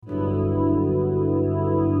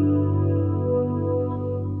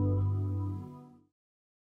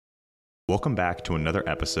Welcome back to another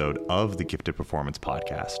episode of the Gifted Performance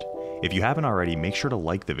Podcast. If you haven't already, make sure to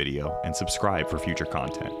like the video and subscribe for future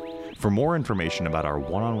content. For more information about our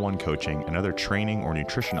one-on-one coaching and other training or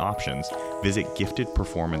nutrition options, visit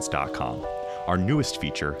giftedperformance.com. Our newest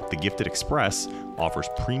feature, the Gifted Express, offers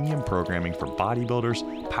premium programming for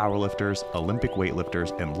bodybuilders, powerlifters, Olympic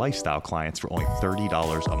weightlifters, and lifestyle clients for only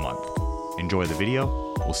 $30 a month. Enjoy the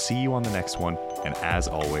video. We'll see you on the next one. And as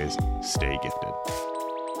always, stay gifted.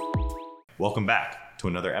 Welcome back to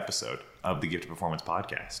another episode of the Gifted Performance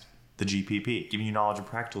Podcast, the GPP, giving you knowledge and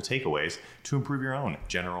practical takeaways to improve your own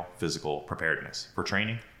general physical preparedness for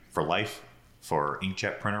training, for life, for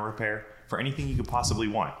inkjet printer repair, for anything you could possibly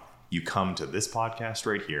want. You come to this podcast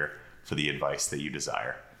right here for the advice that you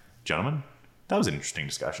desire. Gentlemen, that was an interesting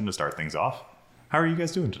discussion to start things off. How are you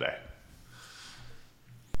guys doing today?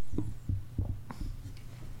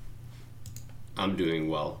 I'm doing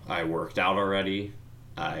well. I worked out already.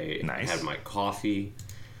 I had my coffee.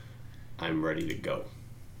 I'm ready to go.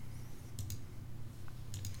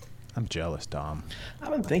 I'm jealous, Dom.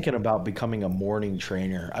 I've been thinking about becoming a morning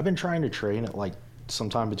trainer. I've been trying to train at like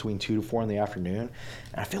sometime between 2 to 4 in the afternoon,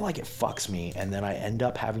 and I feel like it fucks me, and then I end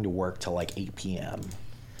up having to work till like 8 p.m.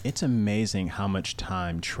 It's amazing how much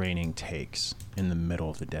time training takes in the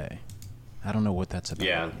middle of the day. I don't know what that's about.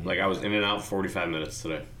 Yeah, like I was in and out 45 minutes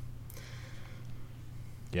today.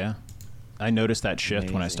 Yeah. I noticed that shift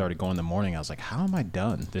when I started going in the morning. I was like, how am I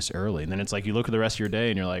done this early? And then it's like you look at the rest of your day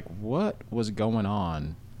and you're like, what was going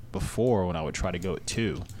on before when I would try to go at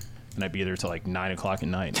 2? And I'd be there till like 9 o'clock at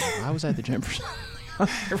night. And I was at the gym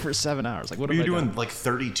for 7 hours. Like, what are you doing? Like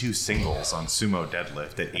 32 singles on sumo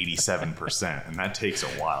deadlift at 87%, and that takes a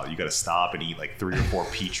while. You got to stop and eat like 3 or 4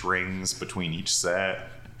 peach rings between each set.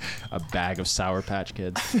 A bag of Sour Patch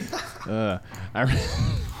Kids.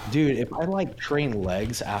 Dude, if I like train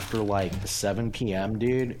legs after like 7 p.m.,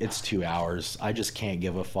 dude, it's 2 hours. I just can't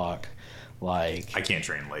give a fuck. Like, I can't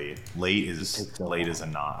train late. Late is a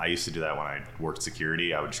knot. I used to do that when I worked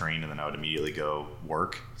security. I would train and then I would immediately go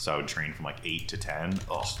work. So I would train from like 8 to 10.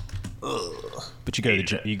 Ugh. But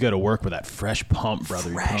you go to work with that fresh pump, brother.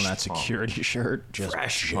 You put on that security shirt, just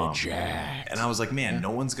fresh pump. And I was like, man, no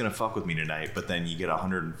one's gonna fuck with me tonight. But then you get a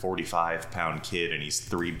 145-pound kid and he's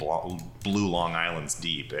 3 blue Long Islands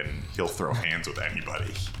deep, and he'll throw hands with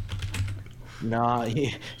anybody. Nah,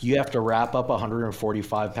 you have to wrap up a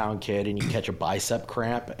 145-pound kid and you catch a bicep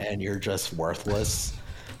cramp and you're just worthless.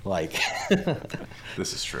 Like,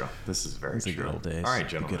 this is true. This is very true. Good old days. All right,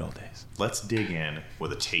 gentlemen. Good old days. Let's dig in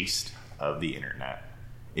with a taste of the internet.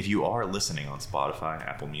 If you are listening on Spotify,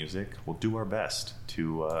 Apple Music, we'll do our best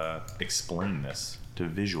to explain this, to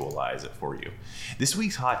visualize it for you. This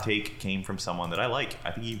week's hot take came from someone that I like.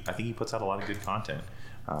 I think he puts out a lot of good content.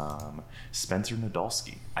 Spencer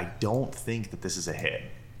Nadolski. I don't think that this is a hit.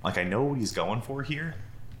 Like, I know what he's going for here.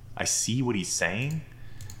 I see what he's saying,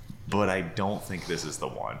 but I don't think this is the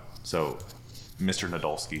one. So, Mr.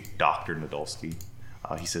 Nadolski, Dr. Nadolski,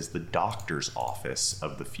 he says the doctor's office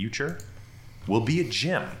of the future will be a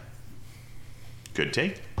gym. Good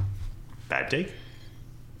take? Bad take?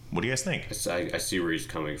 What do you guys think? I see where he's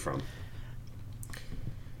coming from.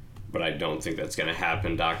 But I don't think that's going to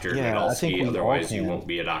happen, Dr. Nadolski. Otherwise, you won't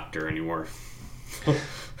be a doctor anymore.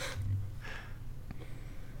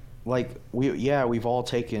 Like, we've all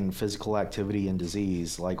taken physical activity and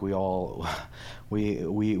disease. Like, we all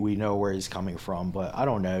we know where he's coming from, but I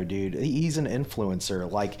don't know, dude. He's an influencer.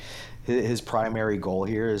 Like, his primary goal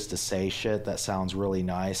here is to say shit that sounds really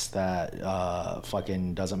nice that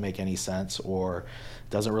fucking doesn't make any sense or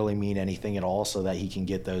doesn't really mean anything at all, so that he can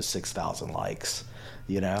get those 6,000 likes.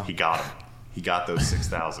 You know, he got him. He got those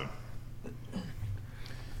 6,000.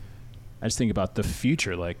 I just think about the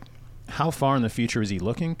future. Like, how far in the future is he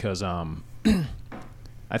looking? Because I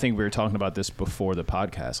think we were talking about this before the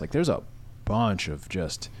podcast. Like, there's a bunch of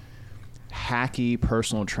just hacky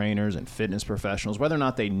personal trainers and fitness professionals, whether or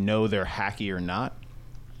not they know they're hacky or not.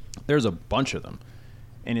 There's a bunch of them,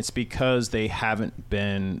 and it's because they haven't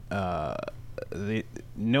been.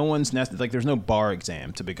 No one's like, there's no bar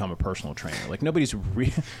exam to become a personal trainer. Like, nobody's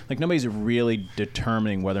really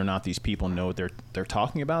determining whether or not these people know what they're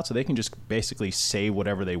talking about, so they can just basically say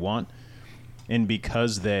whatever they want. And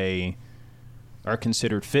because they are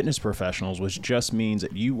considered fitness professionals, which just means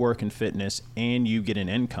that you work in fitness and you get an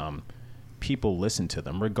income, people listen to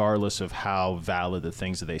them regardless of how valid the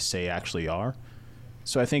things that they say actually are.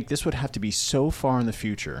 So I think this would have to be so far in the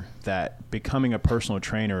future that becoming a personal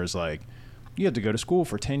trainer is like, you have to go to school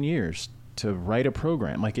for 10 years to write a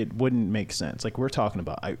program. Like, it wouldn't make sense. Like, we're talking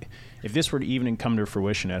about, if this were to even come to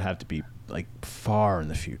fruition, it'd have to be like far in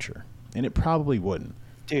the future, and it probably wouldn't.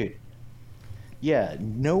 Dude, Yeah,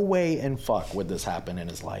 no way in fuck would this happen in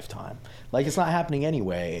his lifetime. Like, it's not happening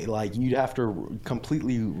anyway. Like, you'd have to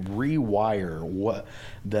completely rewire what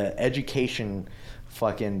the education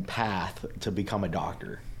fucking path to become a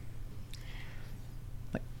doctor.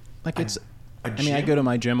 Like it's... I mean, I go to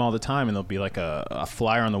my gym all the time, and there'll be like a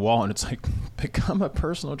flyer on the wall, and it's like, become a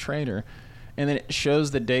personal trainer. And then it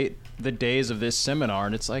shows the days of this seminar,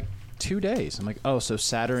 and it's like 2 days. I'm like, oh, so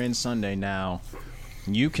Saturday and Sunday now,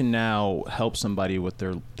 you can now help somebody with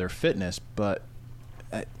their fitness, but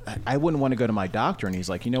I wouldn't want to go to my doctor, and he's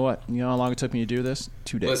like, you know what? You know how long it took me to do this?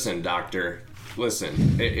 2 days. Listen, doctor.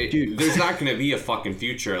 Listen, there's not going to be a fucking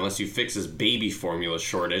future unless you fix this baby formula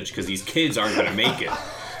shortage, because these kids aren't going to make it.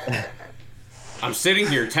 I'm sitting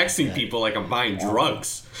here texting people like I'm buying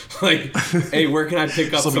drugs. Like, hey, where can I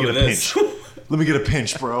pick up some of this? Let me get a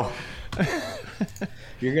pinch, bro.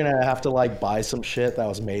 You're going to have to, like, buy some shit that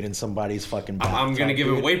was made in somebody's fucking bathtub. I'm going to give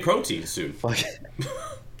him whey protein soon.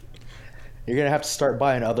 You're going to have to start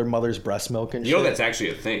buying other mother's breast milk and shit. You know that's actually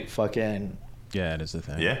a thing. Fucking... Yeah, it is a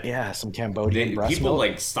thing. Yeah, some Cambodian breast people milk.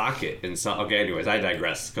 Like stock it and so. Okay, anyways, I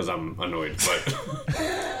digress because I'm annoyed. But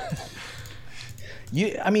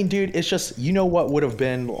I mean, dude, it's just, you know what would have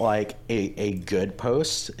been like a good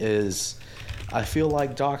post is, I feel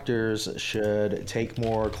like doctors should take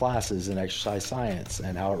more classes in exercise science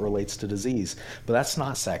and how it relates to disease. But that's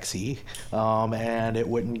not sexy, and it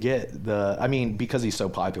wouldn't get the. I mean, because he's so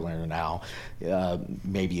popular now,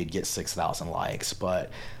 maybe it'd get 6,000 likes,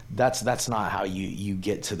 but. That's not how you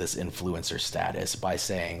get to this influencer status, by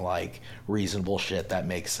saying like reasonable shit that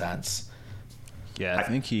makes sense. Yeah, I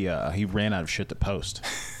think he ran out of shit to post.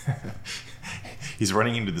 He's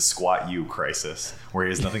running into the squat you crisis where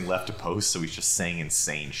he has nothing left to post, so he's just saying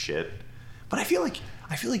insane shit. But I feel like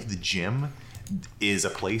the gym is a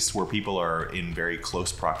place where people are in very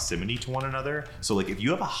close proximity to one another. So like if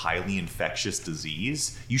you have a highly infectious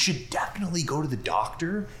disease, you should definitely go to the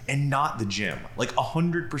doctor and not the gym. Like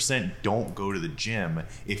 100% don't go to the gym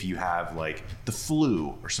if you have like the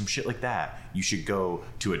flu or some shit like that. You should go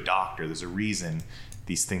to a doctor. There's a reason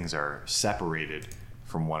these things are separated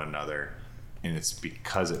from one another, and it's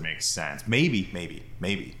because it makes sense. Maybe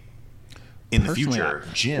in the future,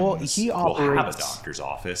 gyms will have a doctor's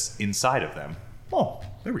office inside of them. Oh,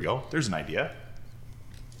 there we go. There's an idea.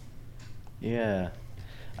 Yeah.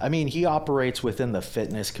 I mean, he operates within the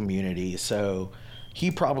fitness community, so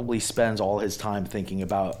he probably spends all his time thinking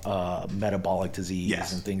about metabolic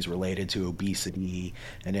disease and things related to obesity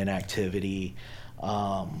and inactivity.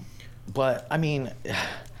 But, I mean,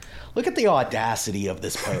 look at the audacity of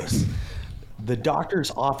this post. The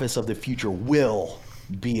doctor's office of the future will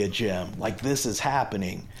be a gym. Like, this is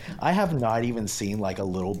happening. I have not even seen like a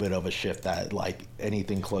little bit of a shift that like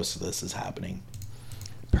anything close to this is happening.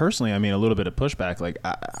 Personally, I mean, a little bit of pushback. Like,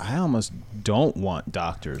 I almost don't want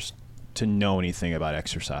doctors to know anything about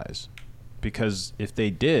exercise, because if they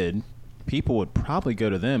did, people would probably go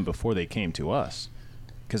to them before they came to us,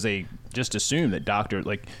 because they just assume that doctor,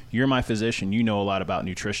 like, you're my physician, you know a lot about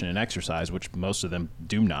nutrition and exercise, which most of them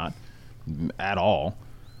do not at all.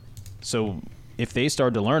 So if they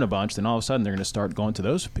start to learn a bunch, then all of a sudden they're going to start going to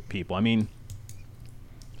those people. I mean,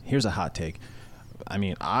 here's a hot take. I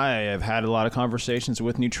mean, I have had a lot of conversations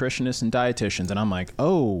with nutritionists and dietitians, and I'm like,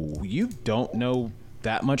 oh, you don't know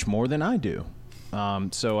that much more than I do.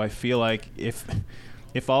 So I feel like if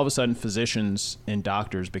all of a sudden physicians and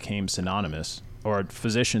doctors became synonymous, or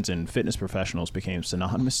physicians and fitness professionals became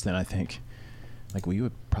synonymous, then I think, like, we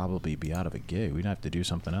would probably be out of a gig. We'd have to do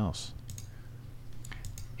something else.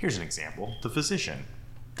 Here's an example. The physician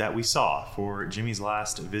that we saw for Jimmy's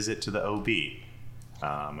last visit to the OB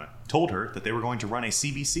told her that they were going to run a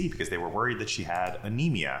CBC because they were worried that she had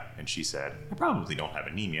anemia. And she said, I probably don't have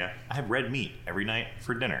anemia. I have red meat every night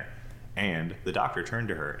for dinner. And the doctor turned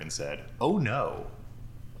to her and said, oh no,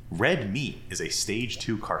 red meat is a stage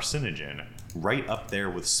 2 carcinogen, right up there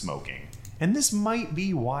with smoking. And this might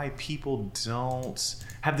be why people don't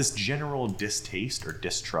have this general distaste or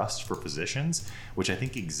distrust for physicians, which I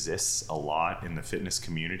think exists a lot in the fitness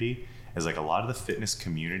community. Is like a lot of the fitness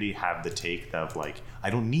community have the take of like, I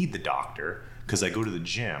don't need the doctor because I go to the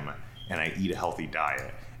gym and I eat a healthy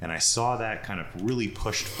diet. And I saw that kind of really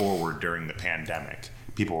pushed forward during the pandemic.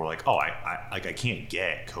 People were like, oh, I can't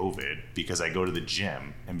get COVID because I go to the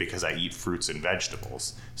gym and because I eat fruits and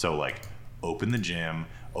vegetables. So like, open the gym,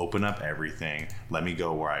 open up everything, let me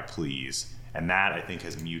go where I please. And that, I think,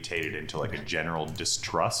 has mutated into like a general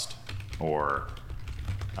distrust, or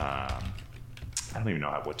I don't even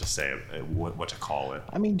know what to say, what to call it.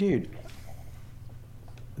 I mean, dude,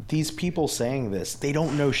 these people saying this, they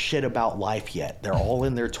don't know shit about life yet. They're all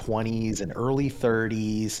in their 20s and early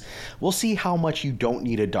 30s. We'll see how much you don't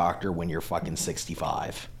need a doctor when you're fucking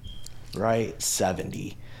 65, right?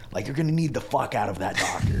 70. Like, you're going to need the fuck out of that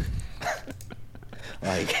doctor.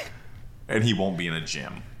 Like, and he won't be in a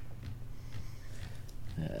gym.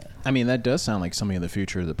 I mean, that does sound like something in the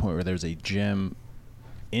future, to the point where there's a gym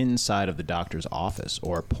inside of the doctor's office,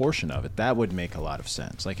 or a portion of it. That would make a lot of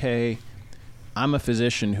sense. Like, hey, I'm a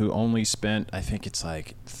physician who only spent, I think it's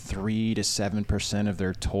like 3 to 7% of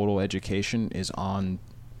their total education is on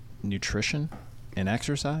nutrition and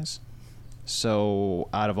exercise. So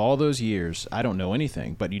out of all those years, I don't know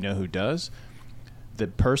anything, but you know who does? The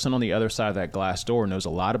person on the other side of that glass door knows a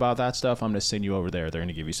lot about that stuff. I'm going to send you over there. They're going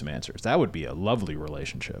to give you some answers. That would be a lovely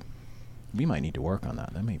relationship. We might need to work on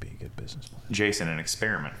that. That may be a good business plan. Jason, an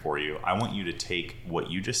experiment for you. I want you to take what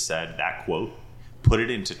you just said, that quote, put it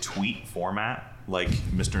into tweet format, like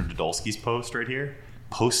Mr. Nadolski's post right here.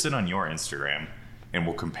 Post it on your Instagram, and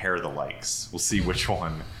we'll compare the likes. We'll see which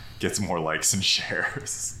one gets more likes and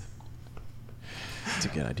shares. That's a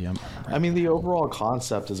good idea. I mean, the overall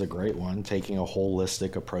concept is a great one, taking a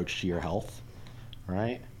holistic approach to your health,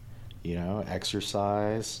 right? You know,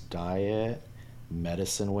 exercise, diet,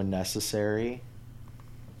 medicine when necessary.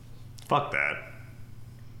 Fuck that.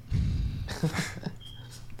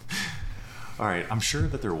 All right, I'm sure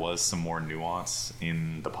that there was some more nuance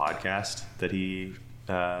in the podcast that he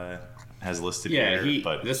has listed here,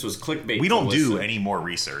 but this was clickbait. We don't do any more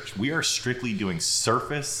research. We are strictly doing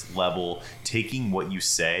surface level, taking what you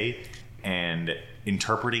say and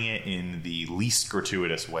interpreting it in the least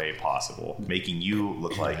gratuitous way possible, making you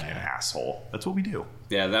look like an asshole. That's what we do.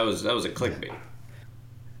 Yeah, that was a clickbait.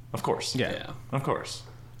 Of course. Yeah. Of course.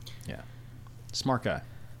 Yeah. Smart guy.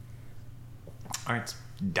 All right,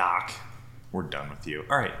 Doc, we're done with you.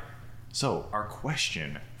 All right, so our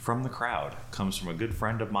question from the crowd comes from a good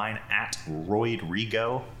friend of mine at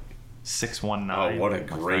Rodrigo 619. Oh, what a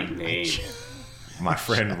great name. My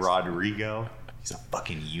friend Rodrigo. He's a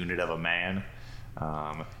fucking unit of a man.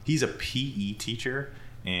 He's a PE teacher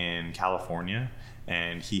in California,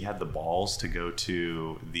 and he had the balls to go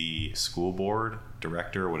to the school board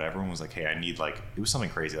director or whatever and was like, hey, I need it was something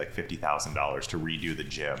crazy, like $50,000 to redo the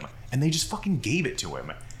gym. And they just fucking gave it to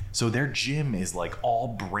him. So their gym is like all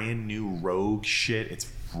brand new rogue shit.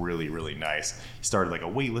 It's really, really nice. He started like a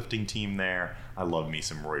weightlifting team there. I love me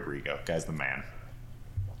some Rodrigo. Guy's the man.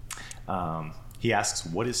 He asks,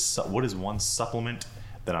 what is one supplement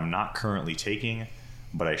that I'm not currently taking,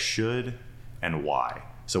 but I should, and why?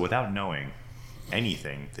 So without knowing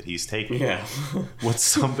anything that he's taking, what's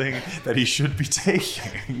something that he should be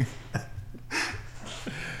taking?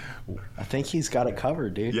 I think he's got it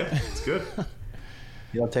covered, dude. Yeah, it's good.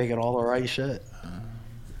 You're taking all the right shit.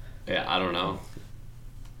 Yeah, I don't know.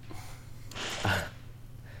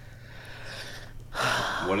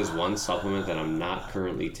 What is one supplement that I'm not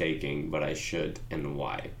currently taking, but I should, and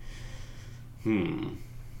why?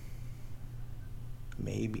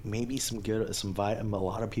 Maybe a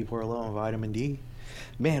lot of people are low on vitamin D.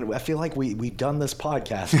 Man, I feel like we've done this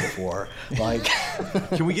podcast before. Like,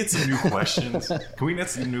 can we get some new questions? Can we get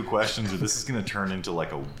some new questions, or this is going to turn into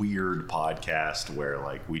like a weird podcast where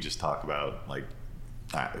like we just talk about like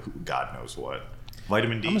God knows what.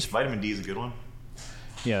 Vitamin D. Vitamin D is a good one.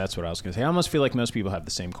 Yeah, that's what I was going to say. I almost feel like most people have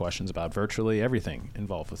the same questions about virtually everything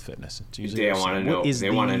involved with fitness. It's usually they want to know.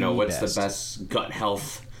 They want to know what's the best gut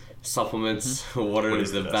health supplements. Mm-hmm. What are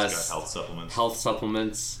the best gut health supplements? Health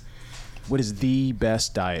supplements. What is the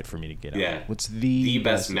best diet for me to get on? Yeah. What's the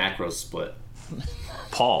best macro split?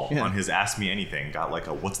 Paul, on his Ask Me Anything, got like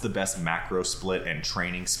what's the best macro split and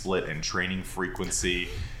training frequency?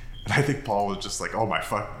 And I think Paul was just like, oh my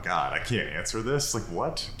fucking God, I can't answer this. Like,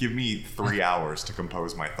 what? Give me 3 hours to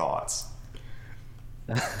compose my thoughts.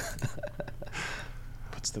 What's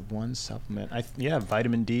the one supplement?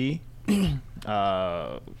 Vitamin D. Maybe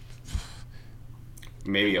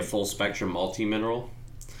a full spectrum multi-mineral.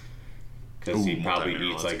 Because he probably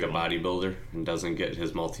eats like a bodybuilder and doesn't get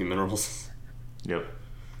his multi-minerals. Yep.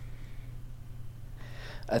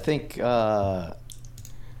 I think, I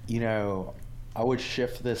would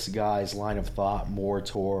shift this guy's line of thought more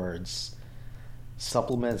towards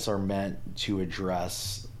supplements are meant to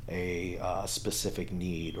address a specific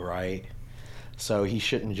need, right? So he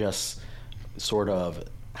shouldn't just sort of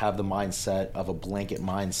have the mindset of a blanket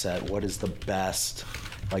mindset. What is the best,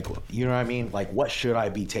 like, you know what I mean? Like, what should I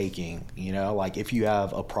be taking? You know, like if you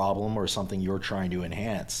have a problem or something you're trying to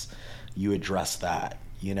enhance, you address that,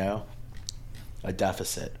 you know, a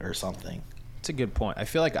deficit or something. It's a good point. I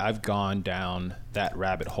feel like I've gone down that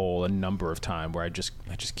rabbit hole a number of times where I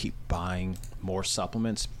just keep buying more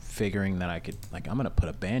supplements, figuring that I could, like, I'm going to put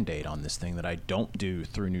a Band-Aid on this thing that I don't do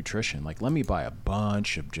through nutrition. Like, let me buy a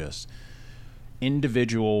bunch of just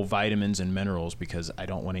individual vitamins and minerals because I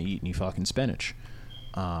don't want to eat any fucking spinach.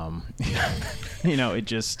 You know, it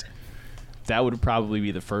just, that would probably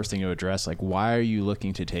be the first thing to address. Like, why are you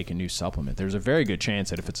looking to take a new supplement? There's a very good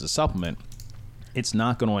chance that if it's a supplement, it's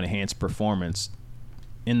not going to enhance performance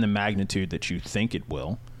in the magnitude that you think it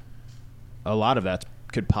will. A lot of that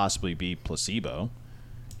could possibly be placebo,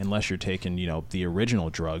 unless you're taking, you know, the original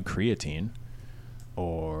drug, creatine,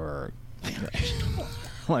 or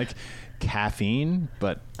like caffeine.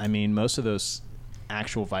 But I mean, most of those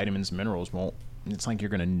actual vitamins, minerals won't. It's like you're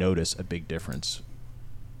going to notice a big difference.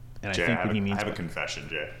 And Jay, I think what he means. I have a confession,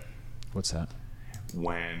 Jay. What's that?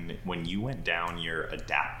 When you went down your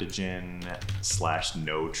adaptogen /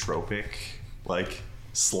 nootropic like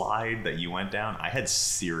slide that you went down, I had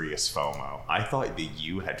serious FOMO. I thought that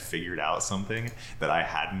you had figured out something that I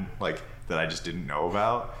hadn't, like, that I just didn't know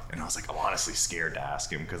about, and I was like, I'm honestly scared to ask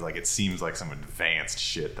him because, like, it seems like some advanced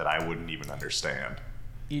shit that I wouldn't even understand.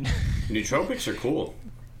 Nootropics are cool.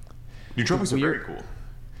 Nootropics are very cool.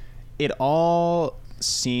 It all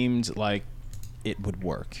seemed like it would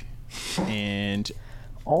work. And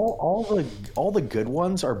all the good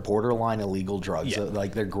ones are borderline illegal drugs. Yeah.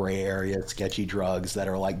 Like they're gray area, sketchy drugs that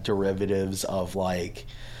are like derivatives of, like,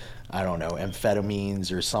 I don't know,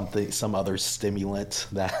 amphetamines or something, some other stimulant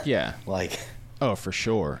that. Yeah. Like. Oh, for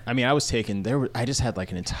sure. I mean, I was taking I just had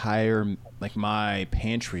like an entire, like, my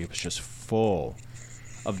pantry was just full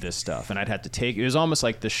of this stuff, and I'd have to take. It was almost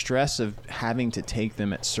like the stress of having to take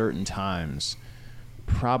them at certain times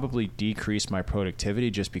probably decreased my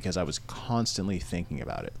productivity just because I was constantly thinking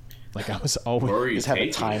about it. Like, I was always just have a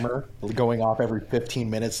timer going off every 15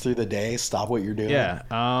 minutes through the day. Stop what you're doing. Yeah.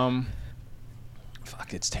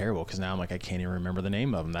 Fuck, it's terrible because now I'm like, I can't even remember the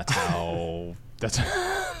name of them. That's how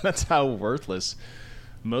that's how worthless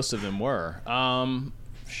most of them were.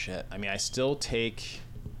 Shit. I mean, I still take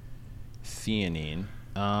theanine.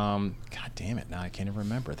 God damn it, now I can't even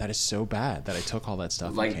remember. That is so bad that I took all that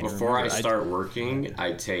stuff. Like, before I start working,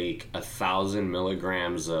 I take 1,000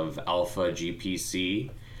 milligrams of alpha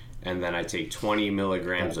GPC, and then I take 20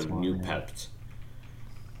 milligrams of Nupept.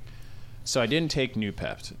 So I didn't take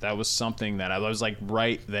Nupept. That was something that I was like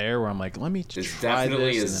right there where I'm like, let me it's try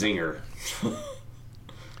definitely this. A zinger.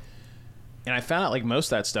 And I found out, like, most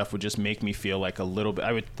of that stuff would just make me feel like a little bit.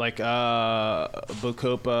 I would like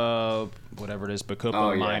Bacopa, whatever it is,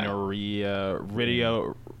 Bacopa minoria,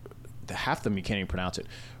 Ridio. Half of them you can't even pronounce it.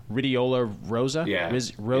 Ridiola rosa. Yeah,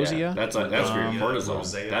 Rosia. Yeah. That's for your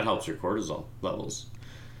cortisol. That helps your cortisol levels.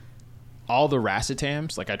 All the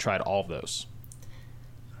racetams, like, I tried all of those.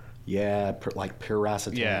 Yeah, like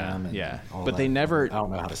piracetam. Yeah, and yeah. all But that. they never. I don't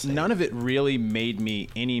know how to say. None of it really made me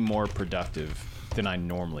any more productive than I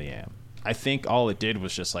normally am. I think all it did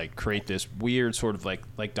was just, like, create this weird sort of,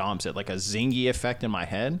 like Dom said, like a zingy effect in my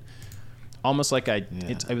head. Almost like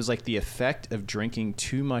it was like the effect of drinking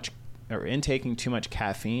too much or intaking too much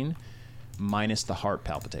caffeine minus the heart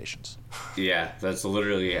palpitations. Yeah, that's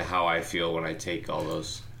literally how I feel when I take all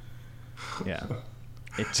those. Yeah.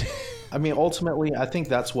 I mean, ultimately, I think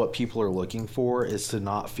that's what people are looking for, is to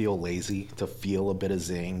not feel lazy, to feel a bit of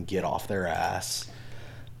zing, get off their ass,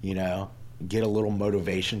 you know, get a little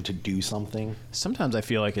motivation to do something. Sometimes I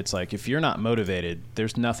feel like it's like, if you're not motivated,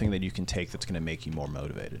 there's nothing that you can take that's going to make you more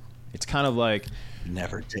motivated. It's kind of like...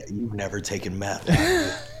 You've never taken meth, have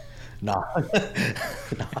you? No.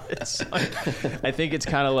 I think it's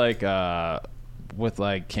kind of like with,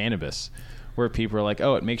 like, cannabis, where people are like,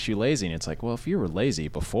 oh, it makes you lazy. And it's like, well, if you were lazy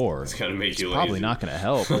before, it's going to make you lazy. Probably not going to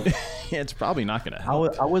help. Yeah, it's probably not going to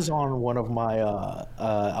help. I was on one of my,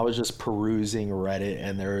 I was just perusing Reddit,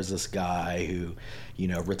 and there was this guy who, you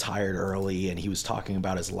know, retired early, and he was talking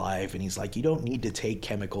about his life, and he's like, you don't need to take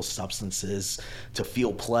chemical substances to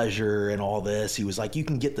feel pleasure and all this. He was like, you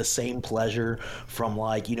can get the same pleasure from,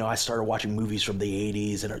 like, you know, I started watching movies from the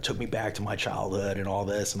 80s, and it took me back to my childhood and all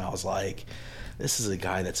this, and I was like, this is a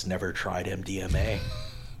guy that's never tried MDMA.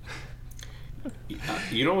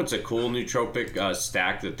 You know what's a cool nootropic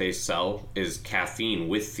stack that they sell is caffeine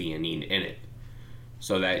with theanine in it,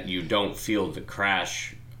 so that you don't feel the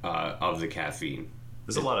crash of the caffeine.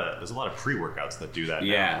 There's a lot of pre-workouts that do that.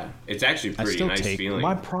 Yeah, now. It's actually pretty nice feeling.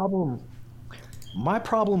 My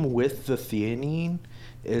problem with the theanine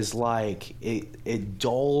is, like, it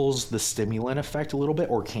dulls the stimulant effect a little bit,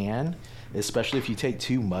 or can, especially if you take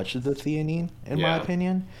too much of the theanine, in my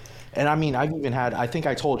opinion. And I mean, I've even had, I think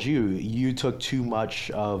I told you, you took too much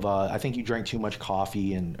of, I think you drank too much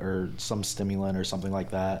coffee or some stimulant or something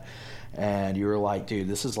like that. And you were like, dude,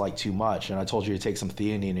 this is like too much. And I told you to take some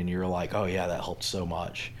theanine, and you were like, oh yeah, that helped so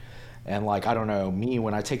much. And like, I don't know, me,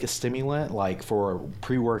 when I take a stimulant, like for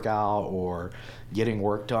pre-workout or getting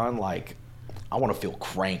work done, like, I want to feel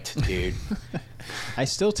cranked, dude. I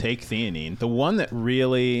still take theanine. The one that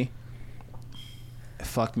really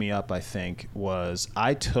fucked me up, I think, was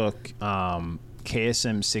I took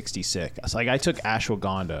KSM 66. Like, I took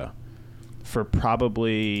ashwagandha for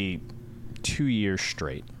probably 2 years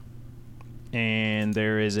straight. And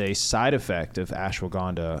there is a side effect of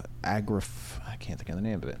ashwagandha, I can't think of the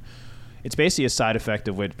name of it. It's basically a side effect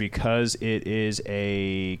of which, because it is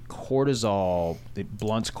a cortisol, it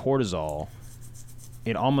blunts cortisol,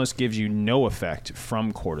 it almost gives you no effect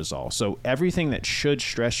from cortisol. So everything that should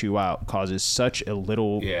stress you out causes such a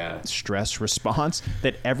little stress response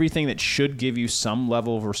that everything that should give you some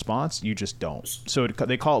level of response, you just don't. So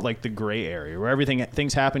they call it like the gray area, where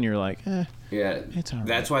things happen, you're like, yeah, it's all right.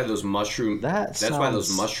 That's why those mushroom. Why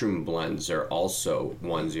those mushroom blends are also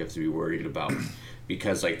ones you have to be worried about,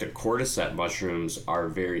 because like the cordyceps mushrooms are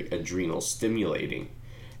very adrenal stimulating,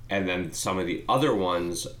 and then some of the other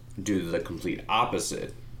ones do the complete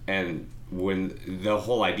opposite. And when the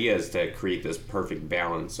whole idea is to create this perfect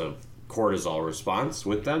balance of cortisol response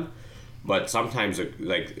with them, but sometimes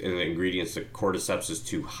like in the ingredients, the cordyceps is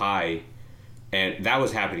too high, and that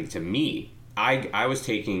was happening to me. I was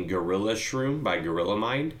taking Gorilla Shroom by Gorilla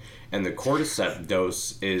Mind, and the cordyceps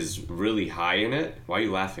dose is really high in it. Why are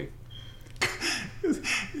you laughing?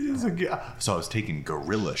 So I was taking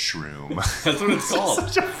Gorilla Shroom. That's what it's called.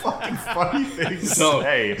 Such a fucking funny thing to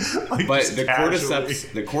say. Like, but the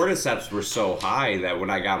cordyceps were so high that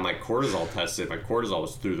when I got my cortisol tested, my cortisol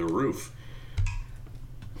was through the roof.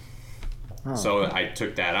 Oh. So I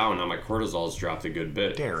took that out, and now my cortisol's dropped a good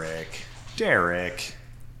bit. Derek.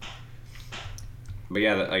 But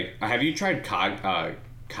yeah, like, have you tried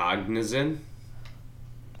Cognizin?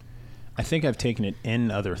 I think I've taken it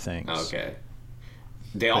in other things. Okay.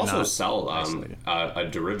 They also sell a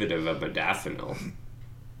derivative of modafinil.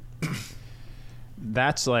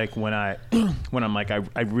 That's like when I'm like,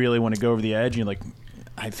 I really want to go over the edge, and you're like,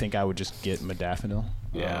 I think I would just get modafinil.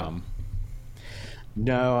 Yeah.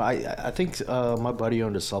 No, I think my buddy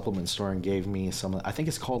owned a supplement store and gave me some. I think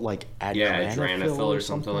it's called like Adrenafil or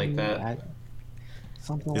something like that.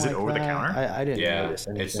 Is it over the counter? I didn't notice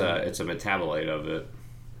anything. It's a metabolite of it.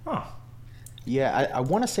 Huh. Yeah, I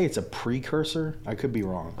want to say it's a precursor. I could be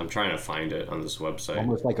wrong. I'm trying to find it on this website.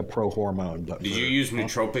 Almost like a pro-hormone. But Did you use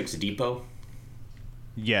Nootropics Depot?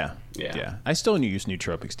 Yeah. I still use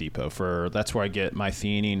Nootropics Depot that's where I get my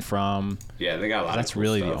theanine from. Yeah, they got a lot of cool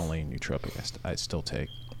really stuff. The only nootropic I still take.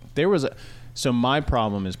 So my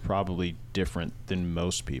problem is probably different than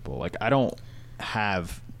most people. Like, I don't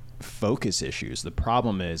have focus issues. The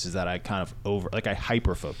problem is that I kind of I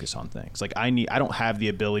hyper focus on things. Like, I don't have the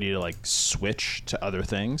ability to like switch to other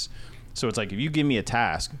things. So it's like, if you give me a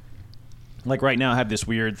task, like right now I have this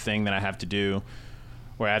weird thing that I have to do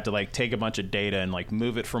where I have to like take a bunch of data and like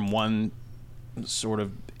move it from one sort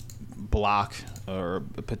of block or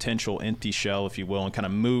a potential empty shell, if you will, and kind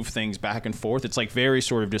of move things back and forth. It's like very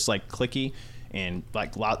sort of just like clicky and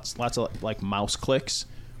like lots of like mouse clicks.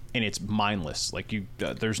 And it's mindless. Like,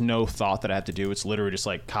 there's no thought that I have to do. It's literally just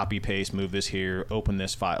like copy paste, move this here, open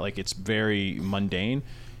this file. Like, it's very mundane,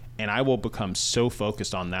 and I will become so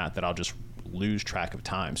focused on that I'll just lose track of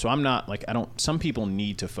time. So I'm not like, some people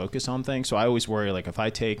need to focus on things. So I always worry, like, if I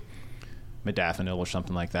take modafinil or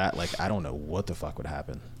something like that, like, I don't know what the fuck would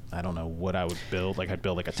happen. I don't know what I would build. Like, I'd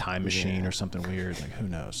build like a time machine or something weird. Like, who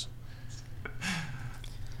knows?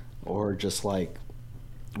 Or just like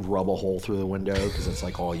rub a hole through the window because it's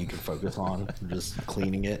like all you can focus on, just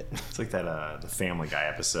cleaning it. It's like that the Family Guy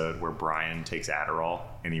episode where Brian takes Adderall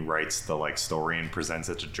and he writes the like story and presents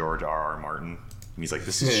it to George R.R. Martin, and he's like,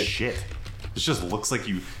 "This is shit. This just looks like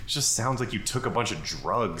it just sounds like you took a bunch of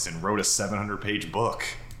drugs and wrote a 700-page book."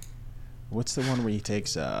 What's the one where he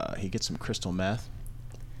takes he gets some crystal meth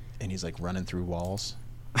and he's like running through walls?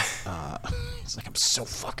 He's like, "I'm so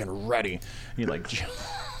fucking ready." And you're like,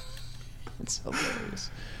 it's hilarious.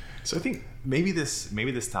 So I think maybe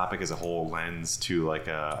this topic as a whole lends to like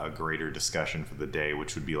a greater discussion for the day,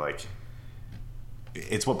 which would be like,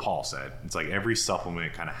 it's what Paul said. It's like every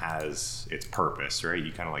supplement kind of has its purpose, right?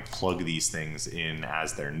 You kind of like plug these things in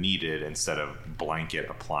as they're needed instead of blanket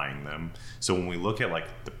applying them. So when we look at like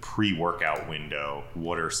the pre-workout window,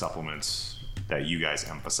 what are supplements that you guys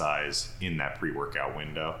emphasize in that pre-workout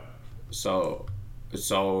window? So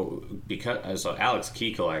So Alex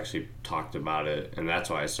Kiekel actually talked about it, and that's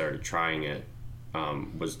why I started trying it.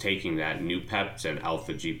 Was taking that Noopept and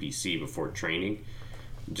Alpha GPC before training,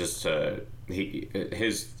 just to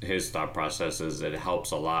his thought process is that it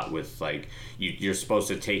helps a lot with, like, you're supposed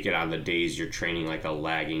to take it on the days you're training like a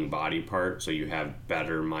lagging body part, so you have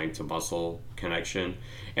better mind to muscle connection.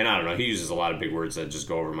 And I don't know, he uses a lot of big words that just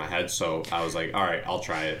go over my head, so I was like, all right, I'll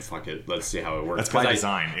try it, fuck it, let's see how it works. That's by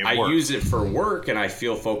design. I use it for work, and I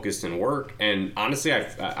feel focused in work, and honestly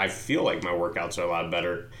I feel like my workouts are a lot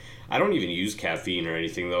better. I don't even use caffeine or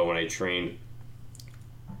anything though when I train.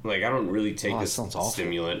 Like, I don't really take this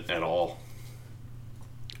stimulant at all.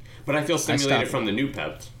 But I feel stimulated from the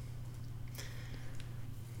Noopept.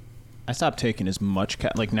 I stopped taking as much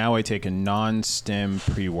like, now I take a non-stim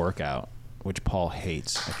pre-workout, which Paul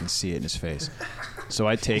hates. I can see it in his face. So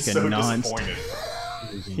I take a disappointed.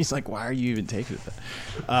 He's like, why are you even taking it?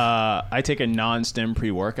 I take a non-stim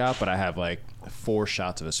pre-workout, but I have like 4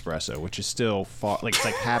 shots of espresso, which is still far, like, it's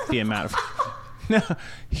like half the amount of no,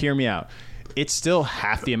 hear me out. It's still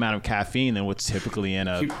half the amount of caffeine than what's typically in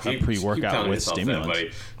a pre-workout with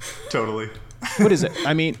stimulants. Totally. What is it?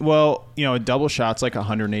 I mean, well, a double shot's like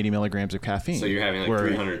 180 milligrams of caffeine. So you're having like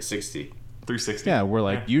 360. 360. Yeah, we're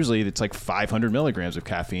like, usually it's like 500 milligrams of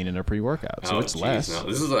caffeine in a pre-workout, so it's less. No,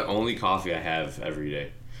 this is the only coffee I have every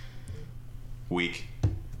day. Week.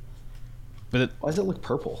 But why does it look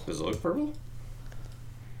purple? Does it look purple?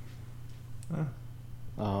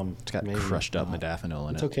 It's got crushed up modafinil in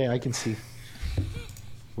it. It's okay, I can see.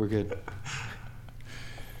 We're good.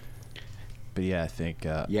 But yeah, I think...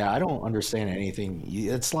 I don't understand anything.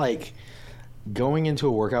 It's like going into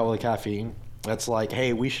a workout with a caffeine. That's like,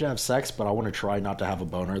 hey, we should have sex, but I want to try not to have a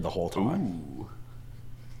boner the whole time. Ooh.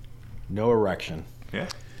 No erection. Yeah.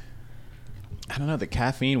 I don't know. The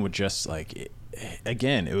caffeine would just, like...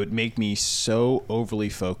 Again, it would make me so overly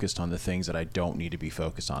focused on the things that I don't need to be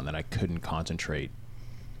focused on that I couldn't concentrate.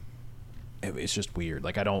 It's just weird.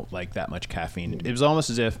 Like, I don't like that much caffeine. It was almost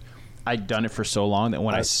as if I'd done it for so long that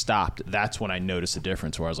when I stopped, that's when I noticed the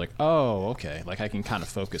difference, where I was like, oh, okay. Like, I can kind of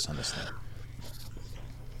focus on this thing.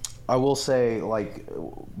 I will say, like,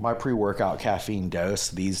 my pre-workout caffeine dose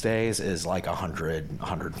these days is like 100,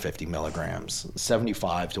 150 milligrams,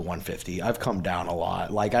 75 to 150. I've come down a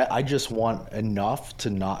lot. Like, I just want enough to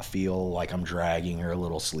not feel like I'm dragging or a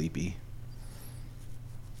little sleepy.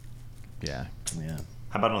 Yeah.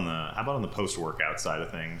 How about on the post-workout side of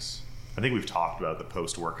things? I think we've talked about the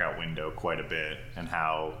post-workout window quite a bit and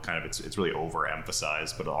how kind of it's really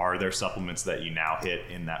overemphasized. But are there supplements that you now hit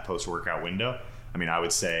in that post-workout window? I mean, I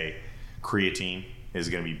would say creatine is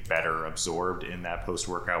going to be better absorbed in that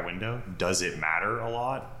post-workout window. Does it matter a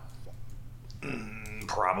lot?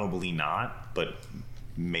 Probably not, but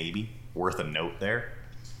maybe worth a note there.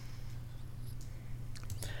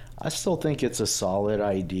 I still think it's a solid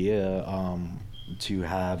idea to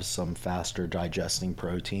have some faster digesting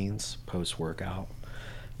proteins post-workout.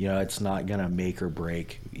 It's not going to make or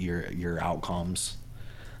break your outcomes,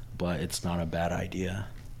 but it's not a bad idea.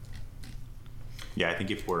 Yeah, I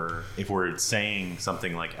think if we're saying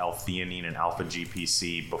something like L-theanine and alpha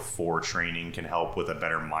GPC before training can help with a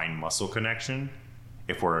better mind-muscle connection,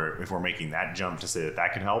 if we're making that jump to say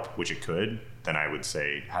that could help, which it could, then I would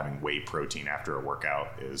say having whey protein after a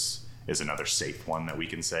workout is another safe one that we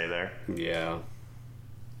can say there. Yeah.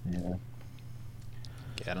 Yeah,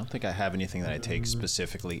 I don't think I have anything that I take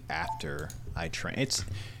specifically after I train.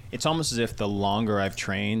 It's almost as if the longer I've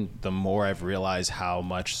trained, the more I've realized how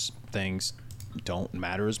much things don't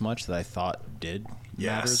matter as much that I thought did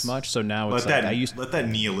matter as much. So now it's let that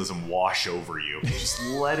nihilism wash over you. Just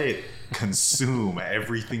let it consume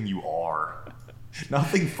everything you are.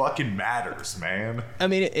 Nothing fucking matters, man. I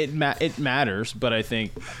mean, it matters, but I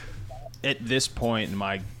think at this point in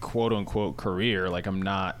my quote unquote career, like I'm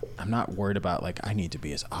not worried about, like, I need to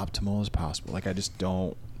be as optimal as possible. Like, I just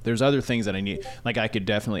don't. There's other things that I need. Like, I could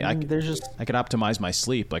definitely, I could optimize my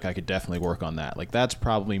sleep. Like, I could definitely work on that. Like, that's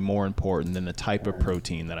probably more important than the type of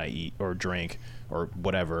protein that I eat or drink or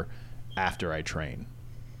whatever after I train.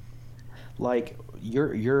 Like,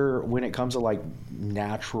 you're when it comes to like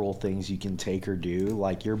natural things you can take or do,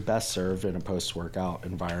 like, you're best served in a post-workout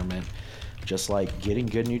environment, just like getting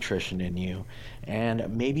good nutrition in you and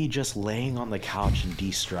maybe just laying on the couch and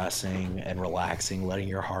de-stressing and relaxing, letting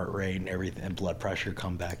your heart rate and everything and blood pressure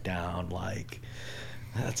come back down. Like,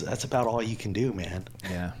 that's about all you can do, man.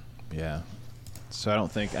 Yeah. So I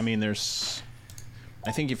don't think, I mean,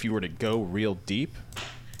 I think if you were to go real deep,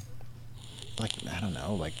 like, I don't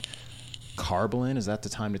know, like Carbolin, is that the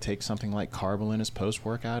time to take something like Carbolin as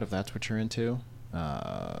post-workout if that's what you're into?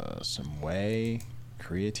 Some whey,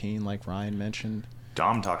 creatine, like Ryan mentioned.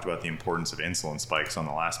 Dom talked about the importance of insulin spikes on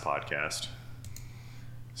the last podcast.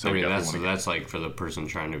 So I mean, that's like for the person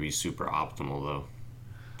trying to be super optimal, though.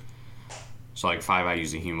 So, like, 5, I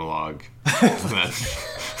use a Humalog.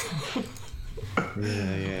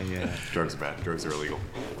 Yeah. Drugs are bad. Drugs are illegal.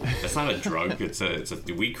 That's not a drug.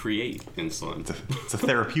 We create insulin. It's a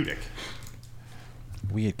therapeutic.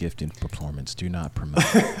 We at Gifted Performance do not promote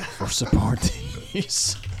or support the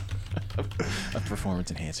use of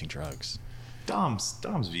performance-enhancing drugs. Dom's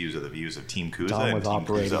views are the views of Team Kuza. Dom and was Team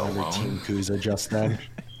operating Kuza under alone. Team Kuza just then.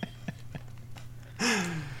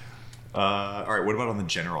 All right, what about on the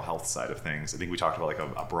general health side of things? I think we talked about like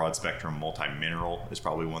a broad spectrum multi-mineral is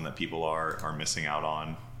probably one that people are missing out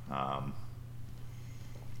on.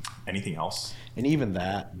 Anything else? And even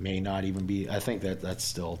that may not even be. I think that's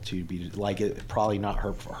still to be like it. Probably not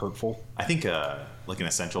hurtful. I think like an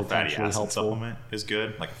essential fatty Potentially acid helpful. supplement is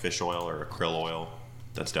good, like a fish oil or a krill oil.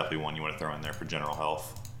 That's definitely one you want to throw in there for general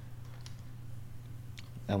health.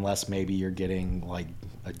 Unless maybe you're getting like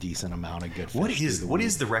a decent amount of good fish. What through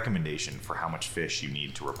is the recommendation for how much fish you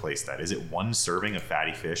need to replace that? Is it 1 serving of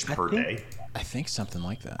fatty fish per day? I think something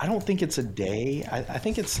like that. I don't think it's a day. I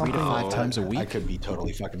think it's something 5 times a week. I could be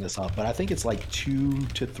totally fucking this up, but I think it's like 2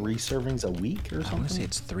 to 3 servings a week or I want something. to say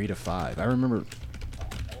it's 3 to 5. I remember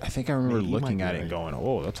Maybe you looking might at be it and right. going,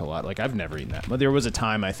 "Oh, that's a lot." Like I've never eaten that. But there was a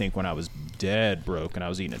time I think when I was dead broke and I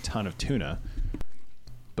was eating a ton of tuna.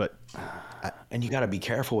 But And you got to be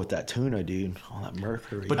careful with that tuna, dude. All that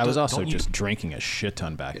mercury. But I was don't also you- just drinking a shit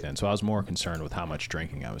ton back then, so I was more concerned with how much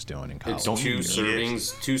drinking I was doing in college. It's Don't two you eat it?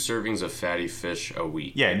 servings of fatty fish a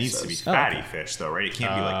week. Yeah, it needs to be says. fatty fish though, right? It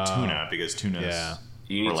can't be like tuna because tuna's yeah.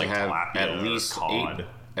 You need or like to have tilapia at or least cod.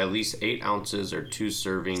 at least 8 ounces or 2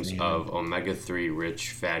 servings of omega-3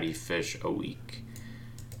 rich fatty fish a week.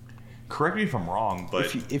 Correct me if I'm wrong, but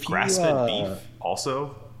If you, grass-fed beef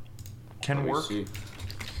also can Let me work. see.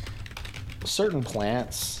 certain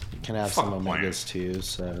plants can have Fuck some omegas plants. too.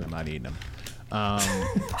 So I'm not eating them.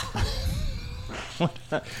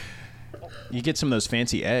 You get some of those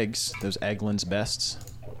fancy eggs, those Eggland's Bests.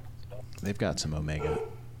 They've got some omega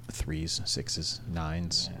 3s, 6s,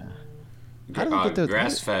 9s. How do they get those?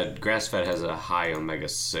 Grass-fed has a high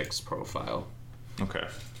omega-6 profile. Okay.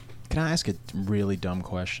 Can I ask a really dumb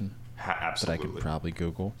question that I Absolutely. could probably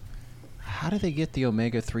Google? How do they get the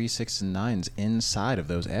omega 3, 6, and 9s inside of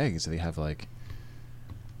those eggs? Do they have like?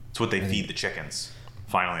 It's what they feed the chickens.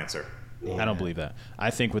 Final answer. I don't believe that.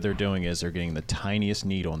 I think what they're doing is they're getting the tiniest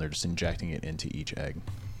needle and they're just injecting it into each egg.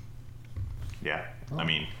 Yeah. I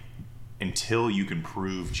mean, until you can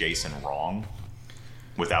prove Jason wrong,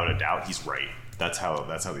 without a doubt, he's right. That's how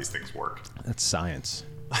these things work. That's science.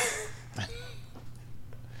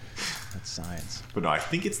 That's science. But no, I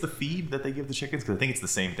think it's the feed that they give the chickens because I think it's the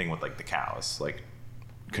same thing with like the cows, like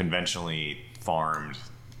conventionally farmed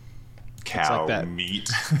cow that. meat.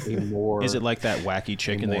 a more Is it like that wacky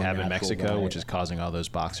chicken they more have in natural Mexico, diet. which is causing all those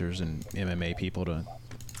boxers and MMA people to?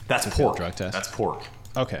 That's fail pork. drug test? That's pork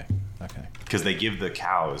Okay. because they give the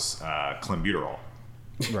cows clenbuterol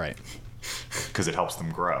Right. because it helps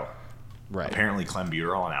them grow. Right. Apparently,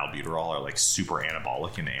 clenbuterol and albuterol are like super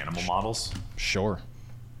anabolic in animal models. Sure.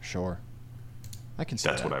 I can see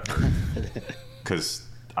That's that. what I've heard. Because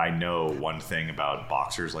I know one thing about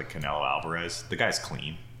boxers like Canelo Alvarez. The guy's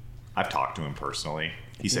clean. I've talked to him personally.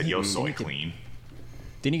 He said, "Yo, soy clean,"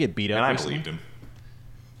 Didn't he get beat up? and I recently? believed him.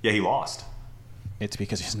 Yeah, he lost. It's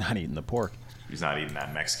because he's not eating the pork. He's not eating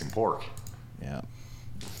that Mexican pork. Yeah.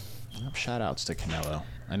 Well, shout outs to Canelo.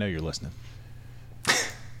 I know you're listening.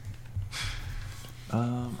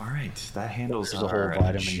 All right, that handles There's a our whole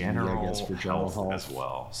vitamin D, I general, guess, for general health. as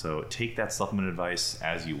well. So take that supplement advice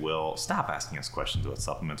as you will. Stop asking us questions about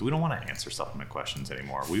supplements. We don't want to answer supplement questions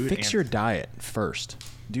anymore. We would Fix your diet first.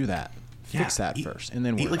 Do that. Fix that first, and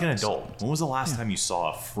then eat work like an on adult. When was the last time you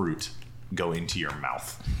saw a fruit go into your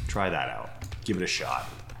mouth? Try that out. Give it a shot.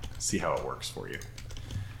 See how it works for you.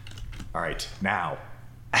 All right, now,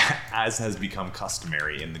 as has become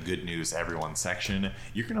customary in the good news everyone section,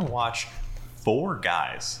 you're gonna watch 4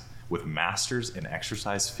 guys with masters in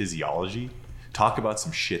exercise physiology talk about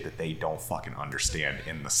some shit that they don't fucking understand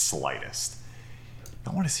in the slightest.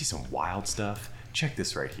 I want to see some wild stuff. Check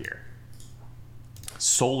this right here.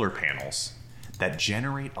 Solar panels that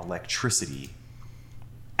generate electricity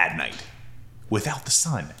at night without the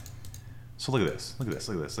sun. So look at this. Look at this.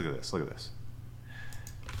 Look at this. Look at this. Look at this.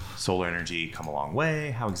 Solar energy come a long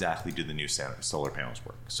way. How exactly do the new solar panels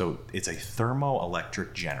work? So it's a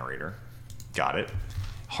thermoelectric generator. Got it.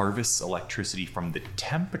 Harvests electricity from the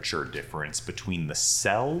temperature difference between the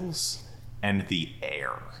cells and the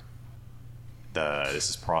air. This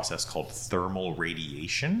is a process called thermal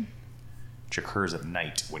radiation. which occurs at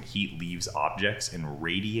night when heat leaves objects and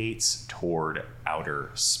radiates toward outer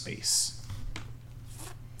space.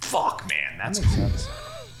 Fuck, man, that's That makes cool. sense.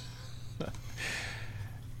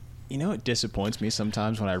 You know, it disappoints me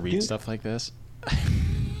sometimes when I read Dude. stuff like this.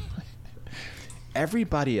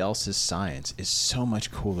 Everybody else's science is so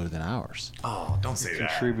much cooler than ours. Oh, don't say that.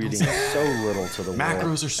 Contributing so little to the world.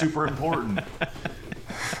 Macros are super important.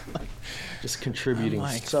 Just contributing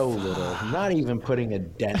I'm like, so little. Not even putting a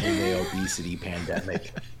dent in the obesity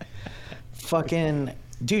pandemic. Fucking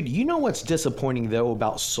dude, you know what's disappointing though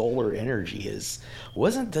about solar energy is,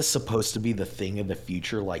 wasn't this supposed to be the thing of the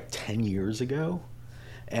future like 10 years ago?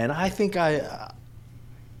 And I think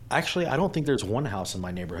actually I don't think there's one house in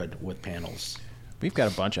my neighborhood with panels. We've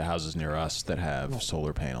got a bunch of houses near us that have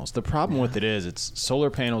solar panels. The problem with it is solar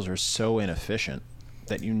panels are so inefficient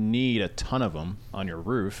that you need a ton of them on your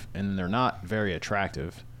roof, and they're not very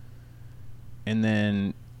attractive. And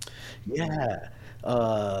then Yeah.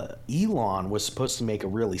 Elon was supposed to make a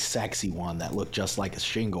really sexy one that looked just like a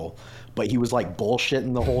shingle, but he was like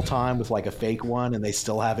bullshitting the whole time with like a fake one, and they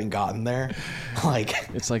still haven't gotten there. Like,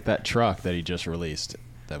 it's like that truck that he just released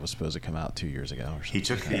that was supposed to come out 2 years ago or something. He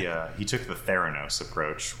took the Theranos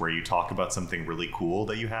approach, where you talk about something really cool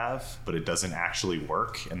that you have, but it doesn't actually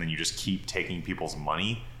work, and then you just keep taking people's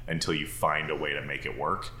money until you find a way to make it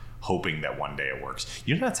work, hoping that one day it works.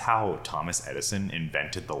 You know, that's how Thomas Edison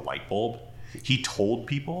invented the light bulb. He told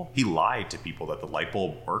people, he lied to people that the light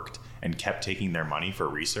bulb worked and kept taking their money for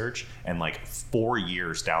research. And like 4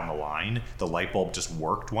 years down the line, the light bulb just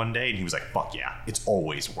worked one day, and he was like, fuck yeah, it's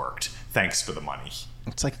always worked. Thanks for the money.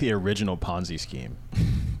 It's like the original Ponzi scheme.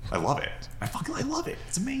 I love it. I love it.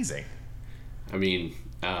 It's amazing. I mean,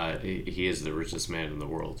 he is the richest man in the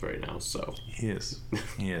world right now, so. He is.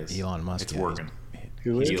 Elon Musk. It's yeah, working.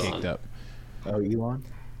 who He's is? Elon. kicked up. Oh, Elon?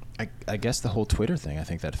 I guess the whole Twitter thing, I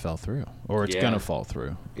think that fell through. Or it's Yeah. going to fall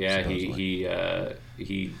through. Yeah, supposedly.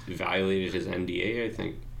 he violated his NDA, I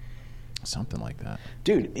think. Something like that.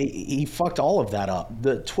 Dude, he fucked all of that up.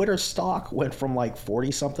 The Twitter stock went from like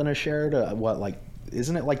 40 something a share to what, like,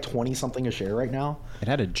 isn't it like 20 something a share right now? It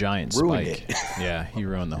had a giant Ruined spike. it. Yeah, he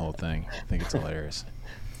ruined the whole thing. I think it's hilarious.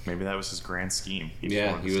 Maybe that was his grand scheme.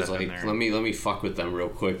 Yeah, wanted to he was step in like, there. let me fuck with them real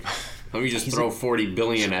quick. Let me just throw 40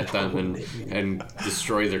 billion at them and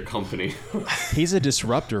destroy their company. He's a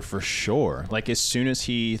disruptor for sure. Like, as soon as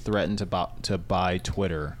he threatened to buy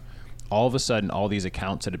Twitter, all of a sudden, all these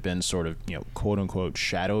accounts that had been sort of, quote unquote,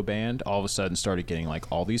 shadow banned, all of a sudden started getting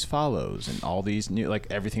like all these follows, and all these new, like,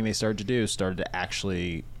 everything they started to do started to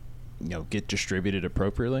actually, get distributed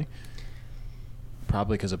appropriately.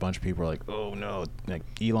 Probably because a bunch of people are like, oh no, like,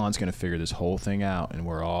 Elon's going to figure this whole thing out and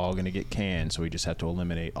we're all going to get canned, so we just have to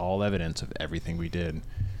eliminate all evidence of everything we did.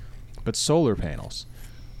 But solar panels.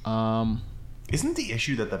 Isn't the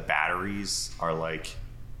issue that the batteries are like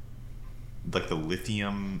the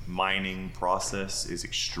lithium mining process is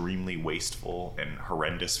extremely wasteful and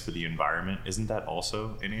horrendous for the environment? Isn't that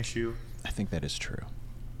also an issue? I think that is true.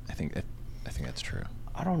 I think that's true.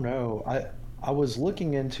 I don't know. I was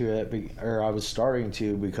looking into it, or I was starting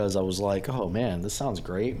to, because I was like, oh man, this sounds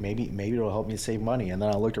great. Maybe it'll help me save money. And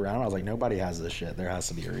then I looked around, I was like, nobody has this shit. There has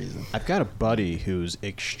to be a reason. I've got a buddy who's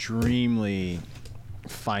extremely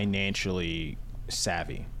financially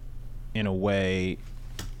savvy. In a way,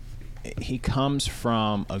 he comes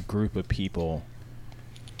from a group of people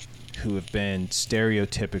who have been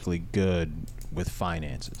stereotypically good with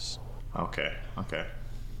finances, Okay.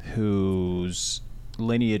 whose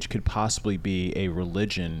lineage could possibly be a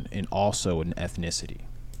religion and also an ethnicity.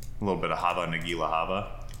 A little bit of Hava Nagila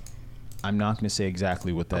Hava. I'm not going to say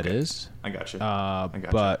exactly what that is. I got you.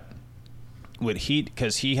 But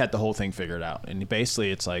because he had the whole thing figured out, and basically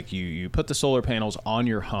it's like you put the solar panels on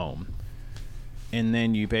your home, and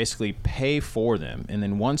then you basically pay for them, and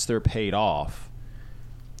then once they're paid off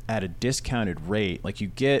at a discounted rate, like, you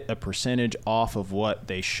get a percentage off of what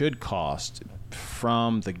they should cost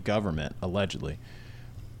from the government, allegedly.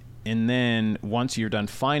 And then once you're done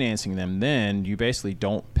financing them, then you basically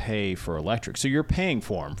don't pay for electric. So you're paying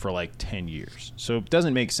for them for like 10 years. So it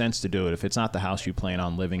doesn't make sense to do it if it's not the house you plan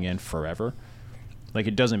on living in forever. Like,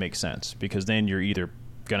 it doesn't make sense, because then you're either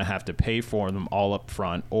going to have to pay for them all up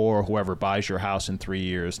front, or whoever buys your house in 3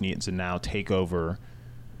 years needs to now take over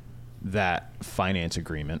that finance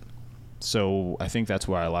agreement. So I think that's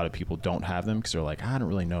why a lot of people don't have them, because they're like, I don't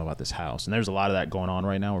really know about this house. And there's a lot of that going on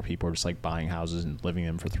right now, where people are just like buying houses and living in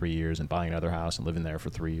them for 3 years, and buying another house and living there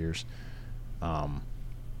for 3 years. But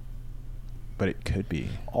it could be.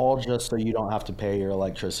 All just so you don't have to pay your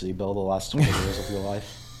electricity bill the last 20 years of your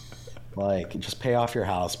life. Like, just pay off your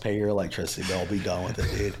house, pay your electricity bill, be done with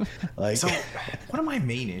it, dude. Like, So one of my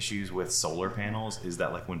main issues with solar panels is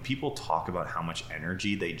that, like, when people talk about how much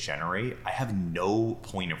energy they generate, I have no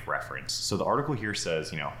point of reference. So the article here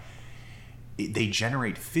says, they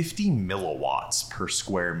generate 50 milliwatts per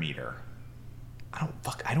square meter.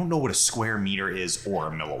 I don't know what a square meter is or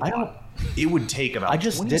a milliwatt. It would take about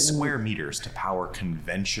 20 square meters to power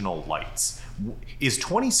conventional lights. Is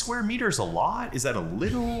 20 square meters a lot? Is that a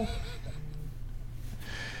little?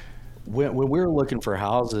 when we were looking for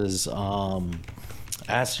houses,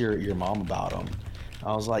 asked your mom about them.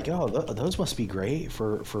 I was like, oh, those must be great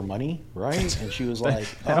for money, right? And she was like,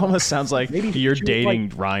 that almost sounds like maybe you're dating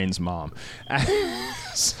Ryan's mom.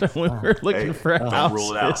 So when we're looking for houses, don't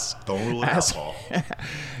rule it out. Don't rule it out, Paul.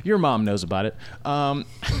 Your mom knows about it.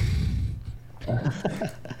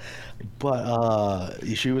 But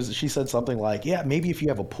she said something like, yeah, maybe if you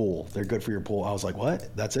have a pool, they're good for your pool. I was like, what?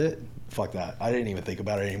 That's it? Fuck that. I didn't even think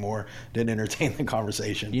about it anymore. Didn't entertain the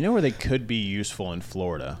conversation. You know where they could be useful in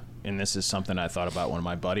Florida, and this is something I thought about when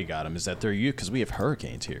my buddy got them, is that they're because we have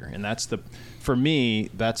hurricanes here, and for me,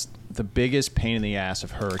 that's the biggest pain in the ass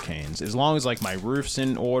of hurricanes. As long as like my roof's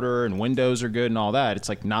in order and windows are good and all that, it's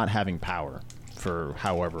like not having power for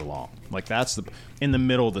however long. Like that's in the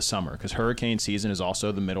middle of the summer, because hurricane season is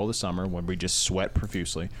also the middle of the summer when we just sweat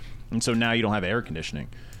profusely, and so now you don't have air conditioning.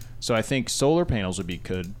 So I think solar panels would be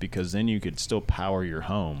good, because then you could still power your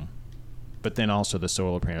home, but then also the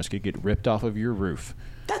solar panels could get ripped off of your roof.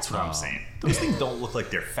 That's what I'm saying. Those things don't look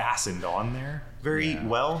like they're fastened on there very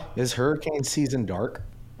well. Is hurricane season dark?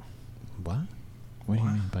 What? What do you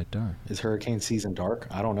mean by dark? Is hurricane season dark?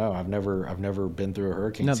 I don't know. I've never been through a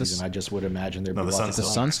hurricane season. I just would imagine there'd be lots of the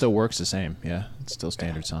sun still works the same. Yeah, it's still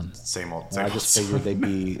standard sun. Same old. I just figured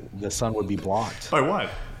the sun would be blocked. By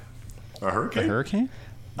what? A hurricane? A hurricane?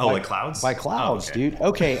 Oh, like clouds? By clouds, dude.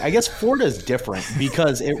 Okay, I guess Florida's different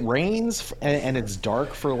because it rains and it's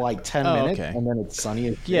dark for like 10 minutes, and then it's sunny.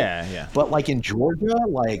 And yeah. But like in Georgia,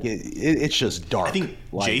 like it's just dark. I think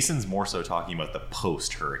like, Jason's more so talking about the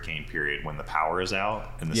post-hurricane period when the power is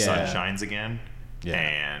out and the sun shines again,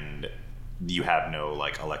 and you have no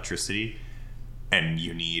like electricity, and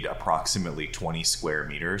you need approximately 20 square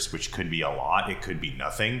meters, which could be a lot. It could be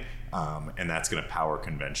nothing, and that's going to power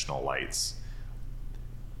conventional lights.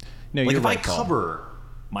 No, like you're if right, I cover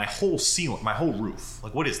my whole ceiling, my whole roof,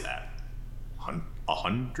 like what is that?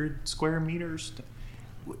 100 square meters?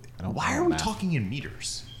 Why are we talking in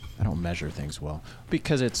meters? I don't measure things well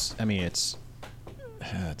because it's the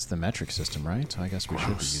metric system, right? So I guess we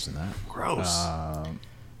should be using that. Gross.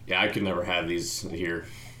 Yeah, I could never have these here.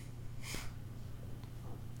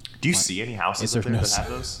 Do you see any houses up there that have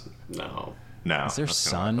those? No. Is there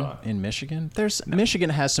sun in Michigan? Michigan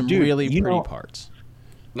has some really pretty parts.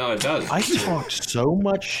 No, it does. I talked so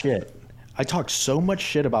much shit.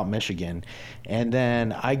 About Michigan, and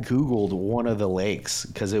then I Googled one of the lakes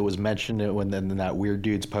because it was mentioned in that weird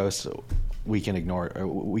dude's post. We can ignore it. Or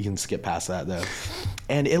we can skip past that though.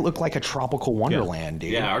 And it looked like a tropical wonderland,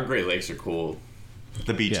 dude. Yeah, our Great Lakes are cool.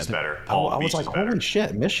 The beach is better. I was like, holy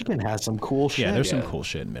shit, Michigan has some cool shit. Yeah, there's some cool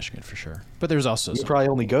shit in Michigan for sure. But there's also you probably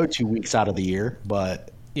only go 2 weeks out of the year,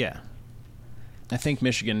 but yeah, I think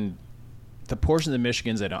Michigan. The portions of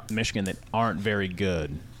Michigan that aren't very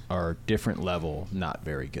good are different level, not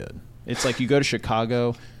very good. It's like you go to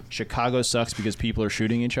Chicago. Chicago sucks because people are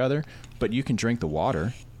shooting each other, but you can drink the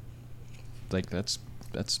water. Like that's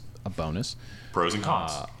a bonus. Pros and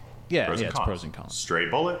cons. It's pros and cons.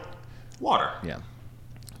 Straight bullet, water. Yeah,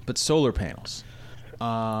 but solar panels.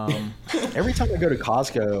 Every time I go to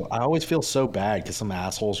Costco, I always feel so bad because some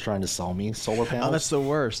asshole's trying to sell me solar panels. Oh, that's the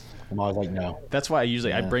worst. I'm always like, no. That's why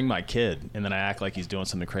I bring my kid and then I act like he's doing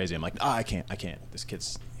something crazy. I'm like, I can't.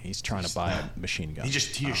 This he's trying to buy a machine gun. He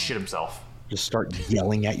just shit himself. Just start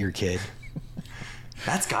yelling at your kid.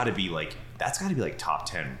 That's got to be like top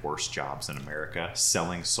 10 worst jobs in America.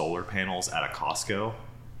 Selling solar panels at a Costco.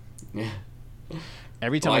 Yeah.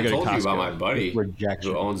 Every time I go to Costco, I told you about my buddy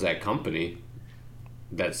Rejection. who owns that company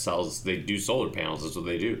that sells. They do solar panels. That's what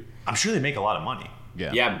they do. I'm sure they make a lot of money.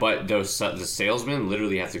 Yeah, but the salesmen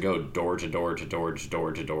literally have to go door to door to door to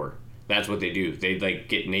door to door. That's what they do. They like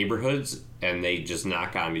get neighborhoods and they just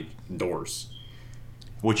knock on doors.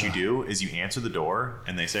 What you do is you answer the door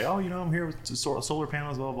and they say, "Oh, I'm here with solar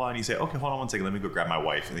panels, blah blah blah." And you say, "Okay, hold on one second. Let me go grab my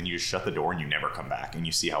wife." And then you just shut the door and you never come back. And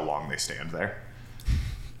you see how long they stand there.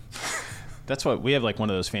 That's why we have like one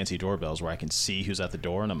of those fancy doorbells where I can see who's at the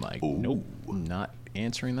door, and I'm like, nope, not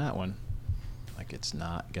answering that one. Like it's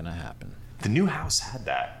not gonna happen. The new house had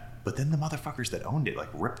that, but then the motherfuckers that owned it like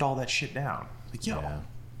ripped all that shit down. Like, yo,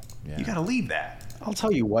 Yeah. You got to leave that. I'll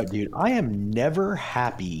tell you what, dude. I am never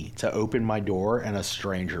happy to open my door and a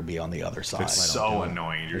stranger be on the other side. It's so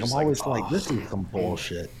annoying. You're just I'm always like, like, this is some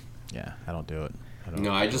bullshit. Yeah, I don't do it.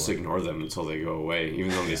 I just ignore them until they go away,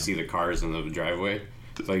 even though they see the cars in the driveway.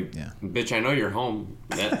 It's like, bitch, I know you're home.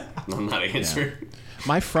 I'm not answering. Yeah.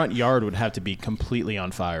 My front yard would have to be completely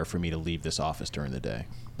on fire for me to leave this office during the day.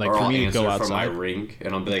 Like or for I'll me to answer go outside. from my ring,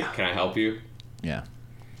 and I'll be like, "Can I help you?" Yeah.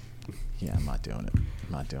 Yeah, I'm not doing it.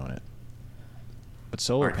 I'm not doing it. But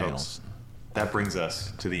solar All right, panels. folks, that brings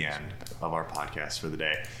us to the end of our podcast for the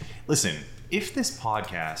day. Listen, if this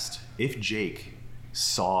podcast, if Jake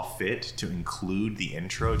saw fit to include the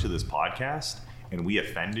intro to this podcast and we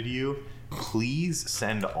offended you, please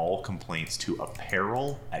send all complaints to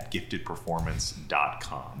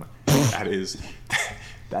apparel@giftedperformance.com.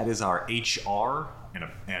 That is our HR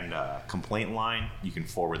and complaint line. You can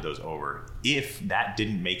forward those over. If that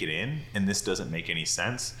didn't make it in and this doesn't make any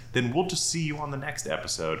sense, then we'll just see you on the next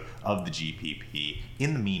episode of the GPP.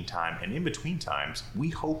 In the meantime and in between times, we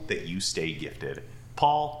hope that you stay gifted.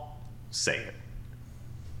 Paul, say it.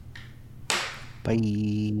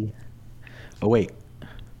 Bye. Oh, wait.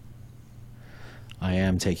 I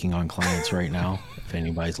am taking on clients right now if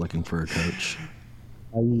anybody's looking for a coach.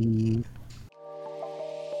 Bye.